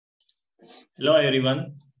Hello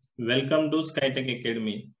everyone, welcome to SkyTech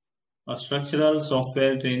Academy, a structural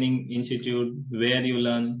software training institute where you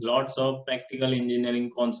learn lots of practical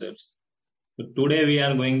engineering concepts. So today we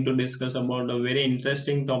are going to discuss about a very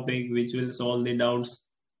interesting topic which will solve the doubts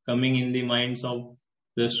coming in the minds of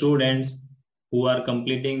the students who are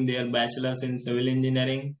completing their bachelor's in civil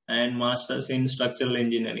engineering and master's in structural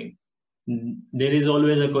engineering. There is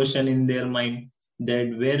always a question in their mind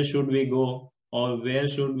that where should we go or where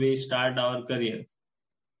should we start our career.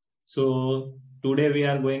 So today we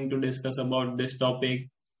are going to discuss about this topic,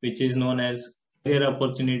 which is known as career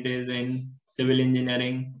opportunities in civil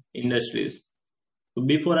engineering industries. So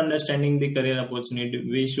before understanding the career opportunity,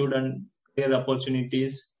 career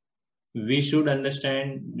opportunities. We should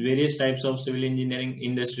understand various types of civil engineering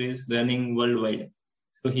industries running worldwide.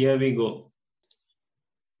 So here we go.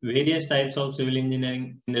 Various types of civil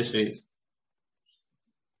engineering industries.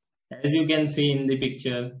 As you can see in the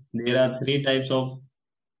picture, there are three types of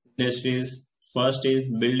industries. First is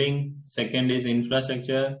building, second is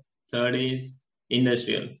infrastructure, third is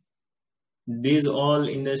industrial. These all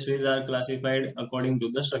industries are classified according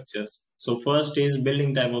to the structures. So first is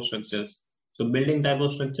building type of structures. So building type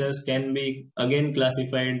of structures can be again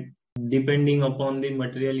classified depending upon the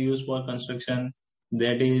material used for construction,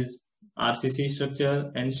 that is RCC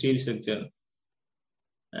structure and steel structure.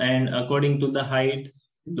 And according to the height,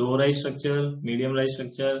 low rise structure, medium rise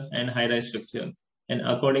structure and high rise structure. And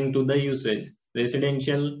according to the usage,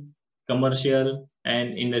 residential, commercial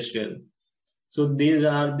and industrial. So these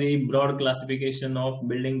are the broad classification of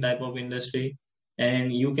building type of industry,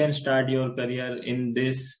 and you can start your career in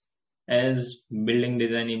this as building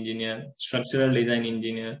design engineer, structural design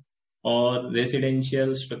engineer or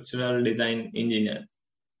residential structural design engineer.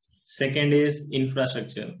 Second is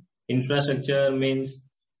infrastructure. Infrastructure means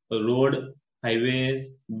road, highways,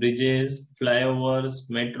 bridges, flyovers,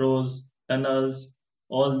 metros, tunnels.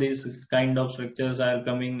 All these kind of structures are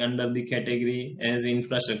coming under the category as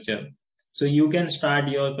infrastructure. So you can start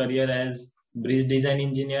your career as bridge design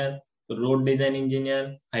engineer, road design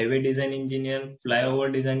engineer, highway design engineer,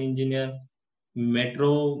 flyover design engineer,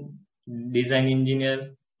 metro design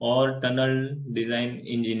engineer, or tunnel design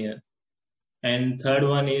engineer. And third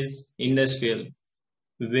one is industrial,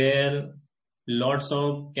 where lots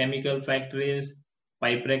of chemical factories,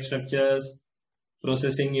 pipe rack structures,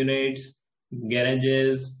 processing units,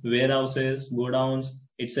 garages, warehouses, godowns,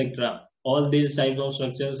 etc. All these types of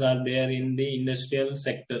structures are there in the industrial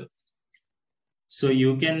sector. So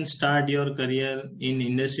you can start your career in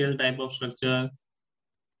industrial type of structure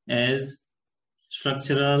as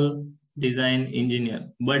structural design engineer.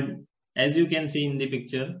 But as you can see in the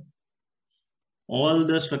picture, all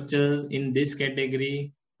the structures in this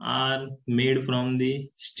category are made from the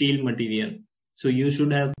steel material. So you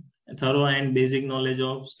should have thorough and basic knowledge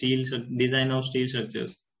of design of steel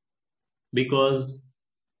structures, because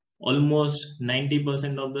almost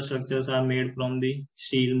 90% of the structures are made from the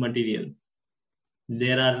steel material.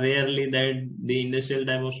 There are rarely that the industrial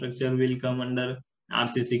type of structure will come under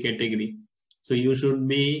RCC category. So you should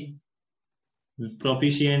be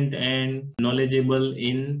proficient and knowledgeable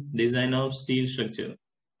in design of steel structure.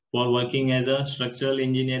 For working as a structural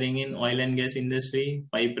engineering in oil and gas industry,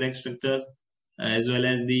 pipe rack structure, as well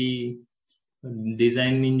as the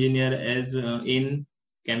design engineer as in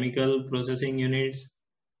chemical processing units,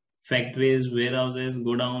 factories, warehouses,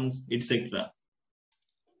 godowns, etc.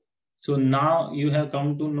 So now you have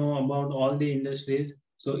come to know about all the industries.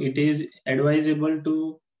 So it is advisable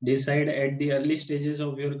to decide at the early stages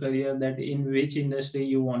of your career that in which industry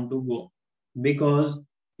you want to go, because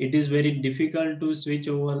it is very difficult to switch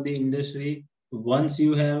over the industry once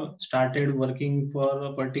you have started working for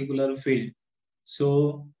a particular field.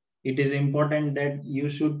 So it is important that you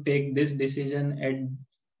should take this decision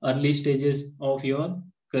at early stages of your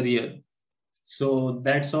career. So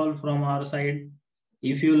that's all from our side.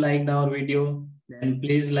 If you liked our video, then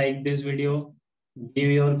please like this video, give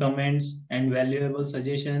your comments and valuable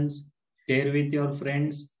suggestions, share with your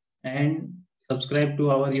friends, and subscribe to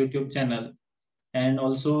our YouTube channel. And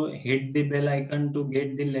also hit the bell icon to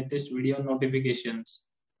get the latest video notifications.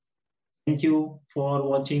 Thank you for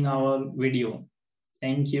watching our video.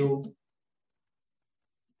 Thank you.